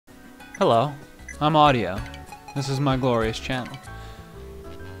Hello, I'm Audio. This is my glorious channel.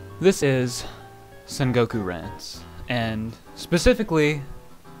 This is Sengoku Rance, and specifically,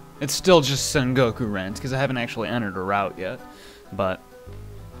 it's still just Sengoku Rance because I haven't actually entered a route yet. But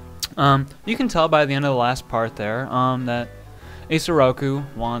you can tell by the end of the last part there that Isoroku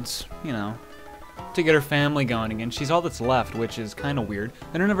wants, you know, to get her family going again. She's all that's left, which is kind of weird.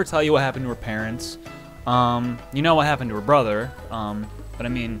 They don't ever tell you what happened to her parents. You know what happened to her brother, but I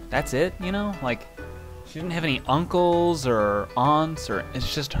mean, that's it, you know? Like, she didn't have any uncles or aunts, or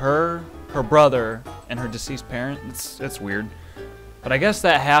it's just her brother, and her deceased parent. It's weird. But I guess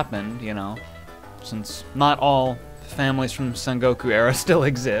that happened, you know, since not all families from Sengoku era still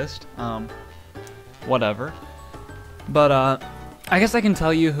exist. Whatever. But, I guess I can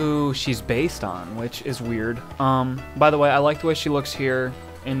tell you who she's based on, which is weird. By the way, I like the way she looks here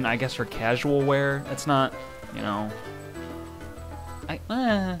in, I guess, her casual wear. It's not, you know...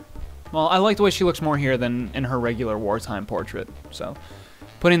 Well, I like the way she looks more here than in her regular wartime portrait, so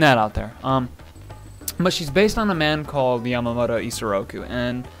putting that out there. But she's based on a man called Yamamoto Isoroku,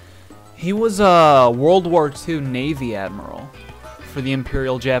 and he was a World War II Navy admiral for the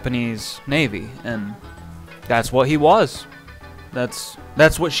Imperial Japanese Navy, and that's what he was. That's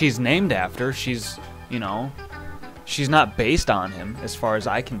what she's named after. She's, you know, she's not based on him, as far as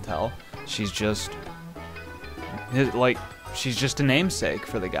I can tell. She's just, like, she's just a namesake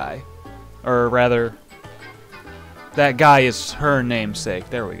for the guy. Or rather, that guy is her namesake.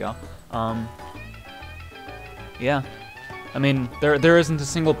 There we go. Yeah. I mean, there isn't a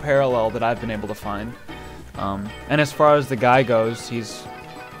single parallel that I've been able to find. And as far as the guy goes, he's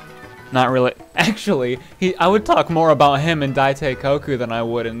not really... Actually, I would talk more about him in Daite Koku than I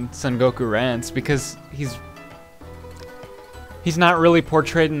would in Sengoku Rance, because he's not really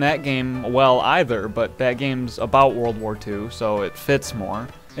portrayed in that game well either, but that game's about World War II, so it fits more.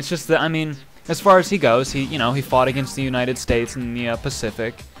 It's just that, I mean, as far as he goes, he fought against the United States in the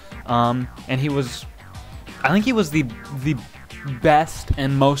Pacific, and he was... I think he was the best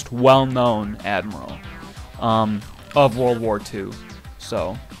and most well-known admiral of World War II.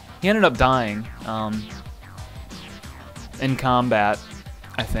 So he ended up dying in combat,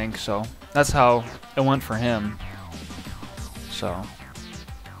 I think. So that's how it went for him. So,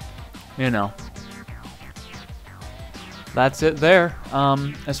 you know, that's it there.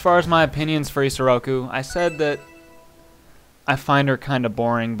 As far as my opinions for Isoroku, I said that I find her kind of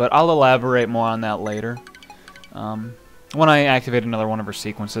boring, but I'll elaborate more on that later. When I activate another one of her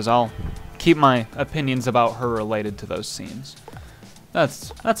sequences, I'll keep my opinions about her related to those scenes.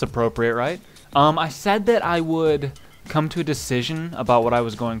 That's appropriate, right? I said that I would come to a decision about what I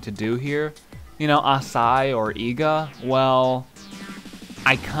was going to do here. You know, Asai or Iga. Well,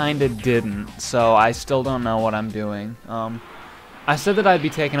 I kinda didn't, so I still don't know what I'm doing. I said that I'd be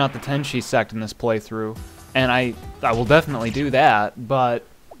taking out the Tenshi sect in this playthrough, and I will definitely do that, but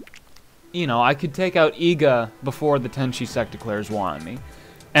you know, I could take out Iga before the Tenshi sect declares war on me,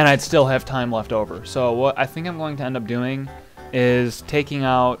 and I'd still have time left over. So what I think I'm going to end up doing is taking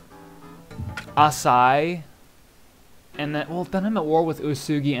out Asai, and then, well, then I'm at war with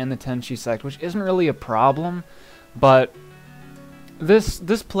Usugi and the Tenshi sect, which isn't really a problem, but this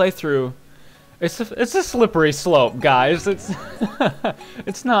playthrough, it's a slippery slope, guys. It's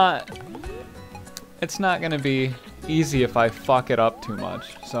it's not gonna be easy if I fuck it up too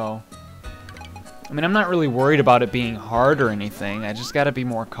much. So, I mean, I'm not really worried about it being hard or anything. I just gotta be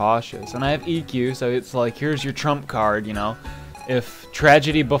more cautious. And I have EQ, so it's like, here's your trump card, you know. If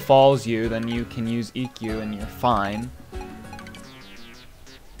tragedy befalls you, then you can use EQ and you're fine.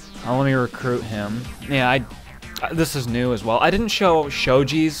 Let me recruit him. Yeah, this is new as well. I didn't show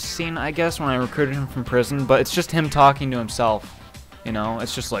Shoji's scene, I guess, when I recruited him from prison, but it's just him talking to himself. You know,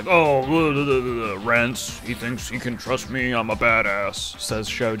 it's just like, oh, Rance, he thinks he can trust me, I'm a badass, says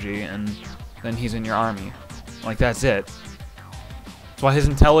Shoji, and then he's in your army. Like, that's it. That's why his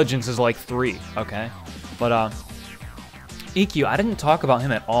intelligence is like 3, okay? But, EQ, I didn't talk about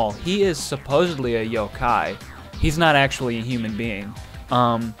him at all. He is supposedly a yokai. He's not actually a human being.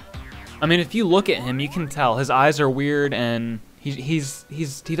 I mean, if you look at him, you can tell his eyes are weird, and he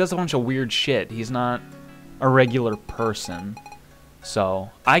does a bunch of weird shit. He's not a regular person.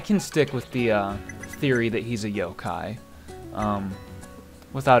 So, I can stick with the theory that he's a yokai,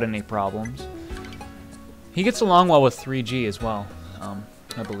 without any problems. He gets along well with 3G as well,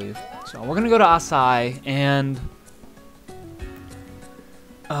 I believe. So, we're gonna go to Asai, and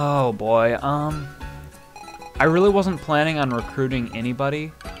oh boy, I really wasn't planning on recruiting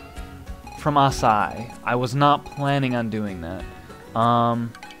anybody from Asai. I was not planning on doing that.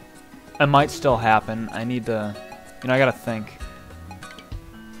 It might still happen. I need to, you know, I gotta think.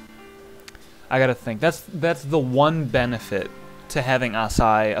 I gotta think. That's the one benefit to having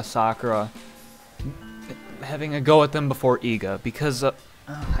Asai-Asakura having a go at them before Iga, because I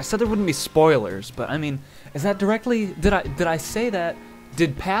said there wouldn't be spoilers, but I mean, is that directly? Did I say that?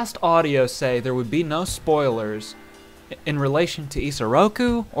 Did past audio say there would be no spoilers in relation to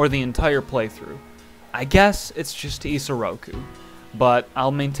Isoroku or the entire playthrough? I guess it's just to Isoroku, but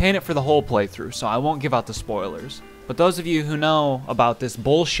I'll maintain it for the whole playthrough, so I won't give out the spoilers. But those of you who know about this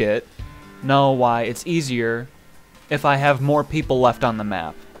bullshit know why it's easier if I have more people left on the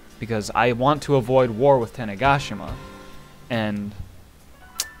map, because I want to avoid war with Tanegashima, and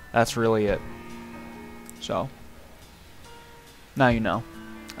that's really it. So now you know.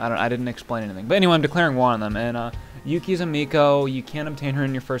 I didn't explain anything, but anyway, I'm declaring war on them. And Yuki's a Miko. You can't obtain her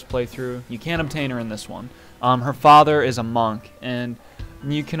in your first playthrough. You can't obtain her in this one. Her father is a monk, and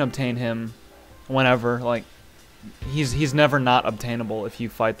you can obtain him whenever. Like, he's never not obtainable if you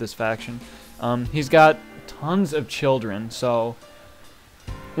fight this faction. He's got tons of children, so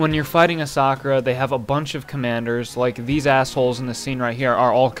when you're fighting Asakura, they have a bunch of commanders. Like, these assholes in the scene right here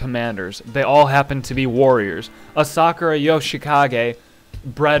are all commanders. They all happen to be warriors. Asakura Yoshikage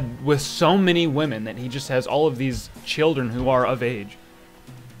bred with so many women that he just has all of these children who are of age.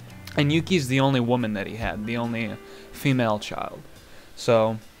 And Yuki's the only woman that he had, the only female child.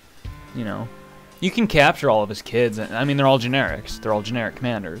 So, you know, you can capture all of his kids. I mean, they're all generics. They're all generic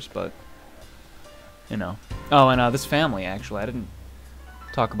commanders, but, you know. Oh, and this family, actually, I didn't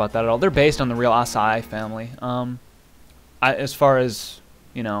talk about that at all. They're based on the real Asai family. As far as,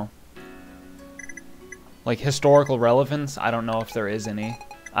 you know, like historical relevance, I don't know if there is any.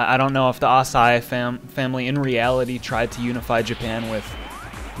 I don't know if the Asai family in reality tried to unify Japan with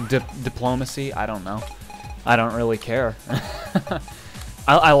diplomacy. I don't know. I don't really care.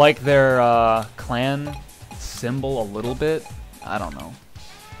 I like their clan symbol a little bit. I don't know.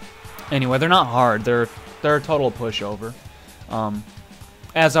 Anyway, they're not hard. They're a total pushover.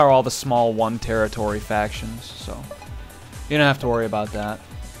 As are all the small one territory factions, so you don't have to worry about that.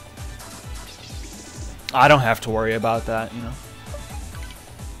 I don't have to worry about that, you know.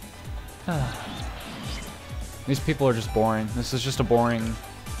 These people are just boring. This is just a boring...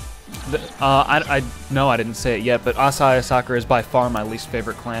 I know I didn't say it yet, but Asai-Asakura is by far my least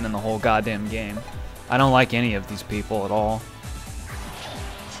favorite clan in the whole goddamn game. I don't like any of these people at all.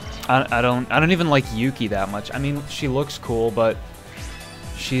 I don't even like Yuki that much. I mean, she looks cool, but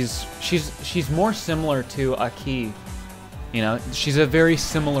she's more similar to Aki. You know, she's a very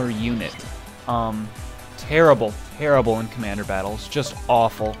similar unit. Terrible in commander battles, just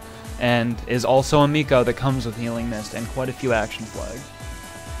awful, and is also a Miko that comes with Healing Mist and quite a few action flags.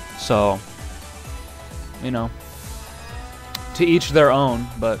 So, you know, to each their own.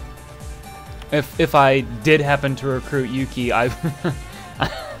 But if I did happen to recruit Yuki, I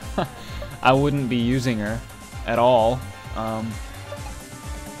wouldn't be using her at all. What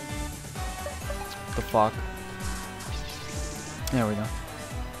the fuck? There we go.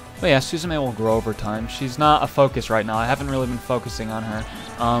 But yeah, Suzume will grow over time. She's not a focus right now. I haven't really been focusing on her.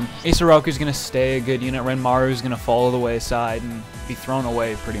 Isoroku's going to stay a good unit. Renmaru's going to fall to the wayside and be thrown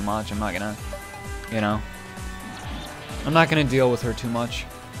away pretty much. I'm not going to, you know, I'm not going to deal with her too much.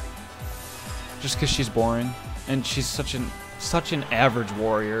 Just because she's boring. And she's such an average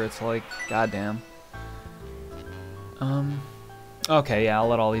warrior. It's like, goddamn. Okay, yeah, I'll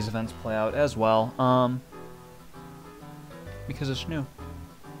let all these events play out as well. Because it's new.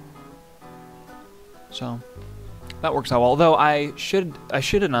 So that works out well. Although I should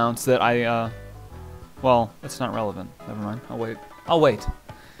announce that well, it's not relevant. Never mind. I'll wait.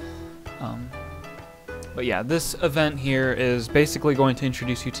 But yeah, this event here is basically going to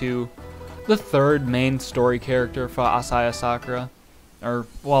introduce you to the third main story character for Asai-Asakura. Or,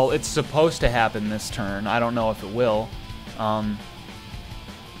 well, it's supposed to happen this turn. I don't know if it will. It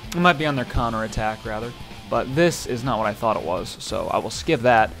might be on their counterattack, rather. But this is not what I thought it was, so I will skip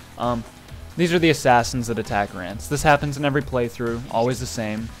that. These are the assassins that attack Rance. This happens in every playthrough, always the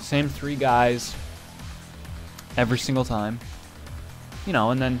same. Same 3 guys every single time. You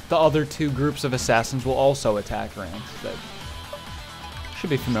know, and then the other 2 groups of assassins will also attack Rance that you should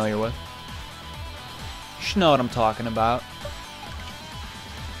be familiar with. You should know what I'm talking about.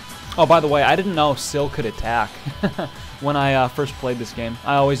 Oh, by the way, I didn't know Syl could attack when I first played this game.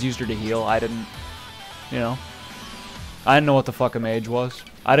 I always used her to heal. I didn't, you know, I didn't know what the fuck a mage was.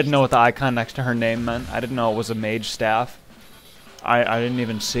 I didn't know what the icon next to her name meant. I didn't know it was a mage staff. I didn't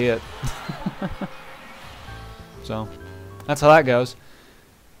even see it. So, that's how that goes.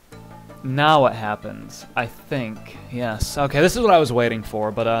 Now what happens? I think, yes. Okay, this is what I was waiting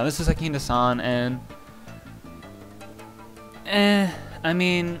for, but this is Hakkin Dasan, and I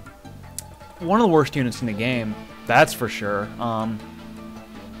mean, one of the worst units in the game, that's for sure.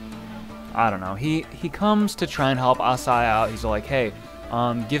 I don't know. He comes to try and help Asai out. He's like, hey,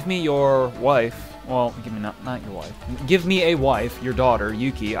 give me your wife. Well, give me not your wife. Give me a wife, your daughter,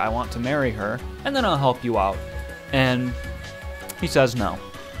 Yuki. I want to marry her, and then I'll help you out. And he says no.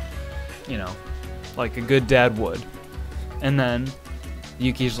 You know, like a good dad would. And then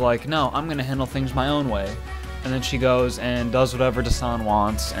Yuki's like, no, I'm going to handle things my own way. And then she goes and does whatever Dasan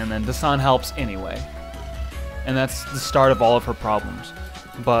wants, and then Dasan helps anyway. And that's the start of all of her problems.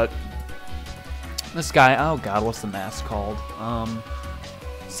 But this guy, oh god, what's the mask called?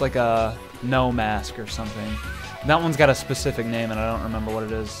 It's like a no mask or something. That one's got a specific name, and I don't remember what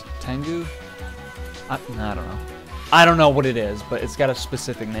it is. Tengu? I don't know. I don't know what it is, but it's got a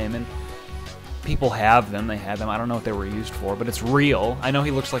specific name, and people have them. They had them. I don't know what they were used for, but it's real. I know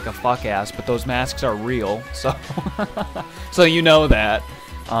he looks like a fuck ass, but those masks are real, so so you know that.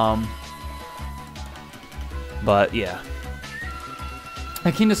 But yeah.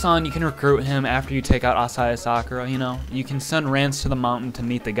 Hakkin Dasan, you can recruit him after you take out Asai-Asakura, you know. You can send Rance to the mountain to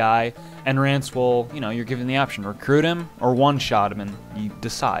meet the guy, and Rance will, you know, you're given the option. Recruit him or one-shot him, and you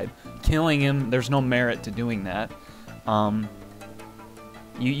decide. Killing him, there's no merit to doing that.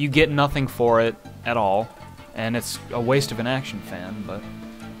 You get nothing for it at all, and it's a waste of an action fan, but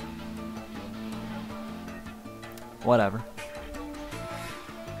whatever.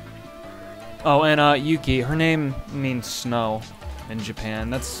 Oh, and Yuki, her name means snow in Japan.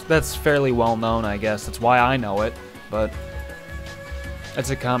 That's fairly well known, I guess. That's why I know it, but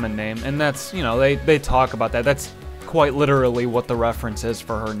it's a common name, and that's, you know, they talk about that. That's quite literally what the reference is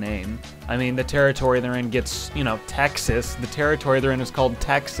for her name. I mean, the territory they're in gets, you know, Texas. The territory they're in is called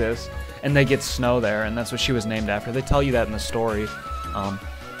Texas, and they get snow there, and that's what she was named after. They tell you that in the story. I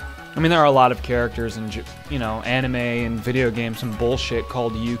mean, there are a lot of characters in, you know, anime and video games and bullshit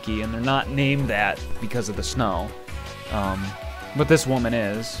called Yuki, and they're not named that because of the snow. But this woman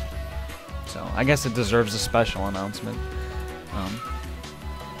is. So, I guess it deserves a special announcement.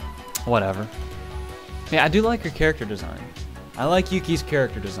 Whatever. Yeah, I do like her character design. I like Yuki's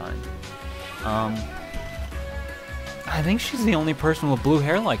character design. I think she's the only person with blue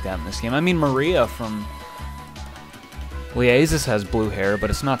hair like that in this game. I mean, Maria from Liasis has blue hair, but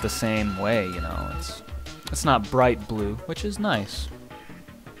it's not the same way, you know. It's not bright blue, which is nice.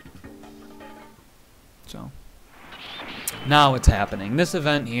 So, now it's happening. This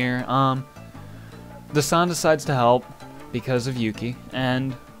event here, Dasan decides to help because of Yuki,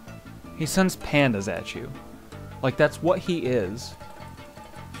 and he sends pandas at you. Like, that's what he is.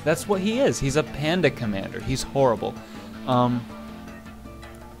 That's what he is. He's a panda commander. He's horrible. So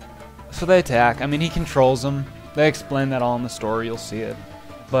they attack. I mean, he controls them. They explain that all in the story. You'll see it.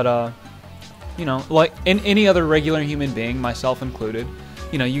 But, you know, like in any other regular human being, myself included,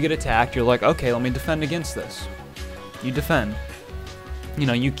 you know, you get attacked. You're like, okay, let me defend against this. You defend. You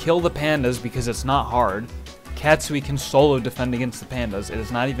know, you kill the pandas because it's not hard. Katsui can solo defend against the pandas. It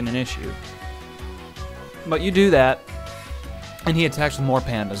is not even an issue. But you do that, and he attacks with more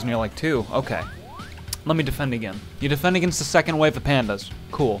pandas, and you're like, two, okay. Let me defend again. You defend against the second wave of pandas.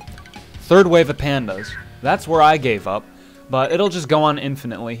 Cool. Third wave of pandas. That's where I gave up. But it'll just go on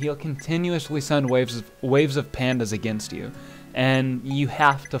infinitely. He'll continuously send waves of pandas against you. And you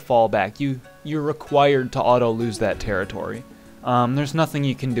have to fall back. You're required to auto-lose that territory. There's nothing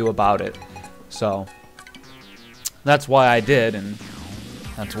you can do about it. So, that's why I did, and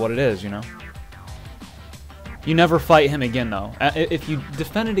that's what it is, you know. You never fight him again, though. If you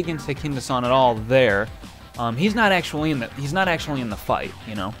defended against Hakkin Dasan at all there, he's not actually in the fight,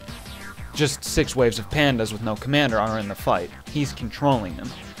 you know. Just 6 waves of pandas with no commander are in the fight. He's controlling them.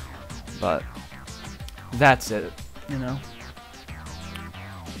 But that's it, you know.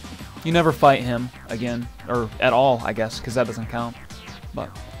 You never fight him again, or at all, I guess, because that doesn't count.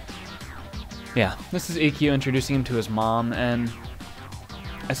 But yeah, this is EQ introducing him to his mom, and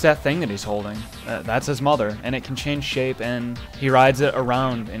it's that thing that he's holding. That's his mother, and it can change shape, and he rides it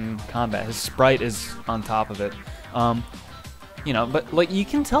around in combat. His sprite is on top of it. You know, but like you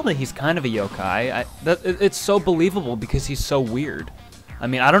can tell that he's kind of a yokai. It's so believable because he's so weird. I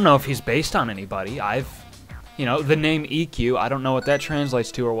mean, I don't know if he's based on anybody. You know, the name EQ, I don't know what that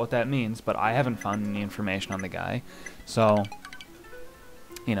translates to or what that means, but I haven't found any information on the guy. So,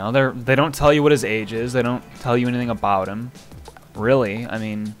 you know, they don't tell you what his age is. They don't tell you anything about him. Really, I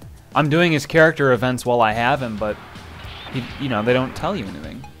mean, I'm doing his character events while I have him, but you know, they don't tell you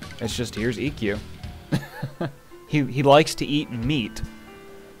anything. It's just, here's EQ. He likes to eat meat.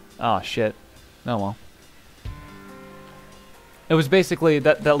 Oh shit. Oh well. It was basically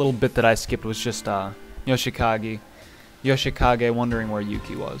that little bit that I skipped was just Yoshikage Yoshikage wondering where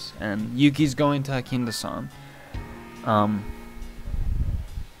Yuki was. And Yuki's going to Hakkin Dasan.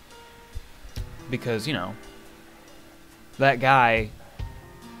 Because, you know, that guy,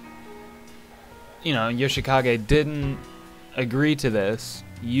 you know, Yoshikage didn't agree to this.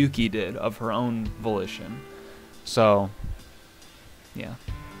 Yuki did, of her own volition. So, yeah.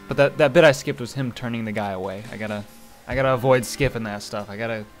 But that bit I skipped was him turning the guy away. I gotta avoid skipping that stuff. I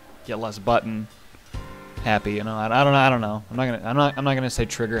gotta get less button happy, you know. I don't know. I'm not gonna say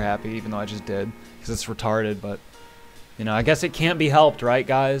trigger happy, even though I just did, because it's retarded. But you know, I guess it can't be helped, right,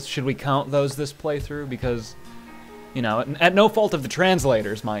 guys? Should we count those this playthrough? Because, you know, at no fault of the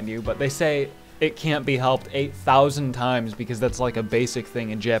translators, mind you, but they say it can't be helped 8,000 times because that's like a basic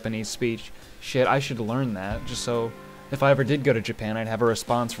thing in Japanese speech. Shit, I should learn that, just so if I ever did go to Japan, I'd have a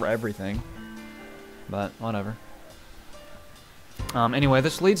response for everything. But, whatever. Anyway,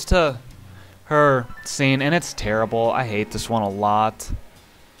 this leads to her scene, and it's terrible. I hate this one a lot.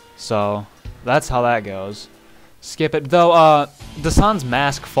 So, that's how that goes. Skip it. Though, Dasan's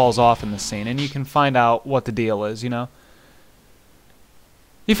mask falls off in the scene, and you can find out what the deal is, you know?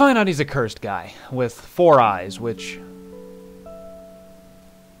 You find out he's a cursed guy with 4 eyes, which,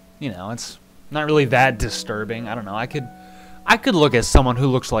 you know, it's not really that disturbing. I don't know. I could look at someone who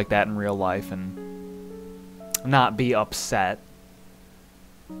looks like that in real life and not be upset.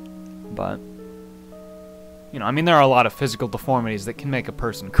 But, you know, I mean, there are a lot of physical deformities that can make a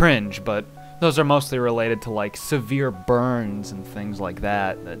person cringe, but those are mostly related to, like, severe burns and things like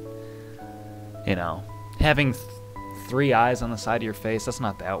that, that, you know, having 3 eyes on the side of your face, that's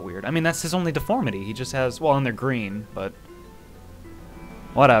not that weird. I mean, that's his only deformity. He just has, well, and they're green, but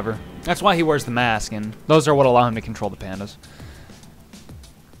whatever. That's why he wears the mask, and those are what allow him to control the pandas.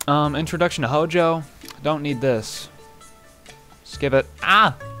 Introduction to Hojo. Don't need this. Skip it.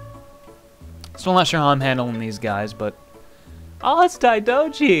 Ah! Still not sure how I'm handling these guys, but... Oh, it's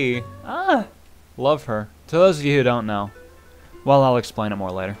Daidoji! Ah! Love her. To those of you who don't know, well, I'll explain it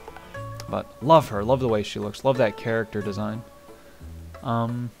more later. But love her. Love the way she looks. Love that character design.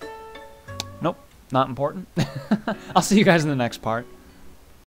 Nope. Not important. I'll see you guys in the next part.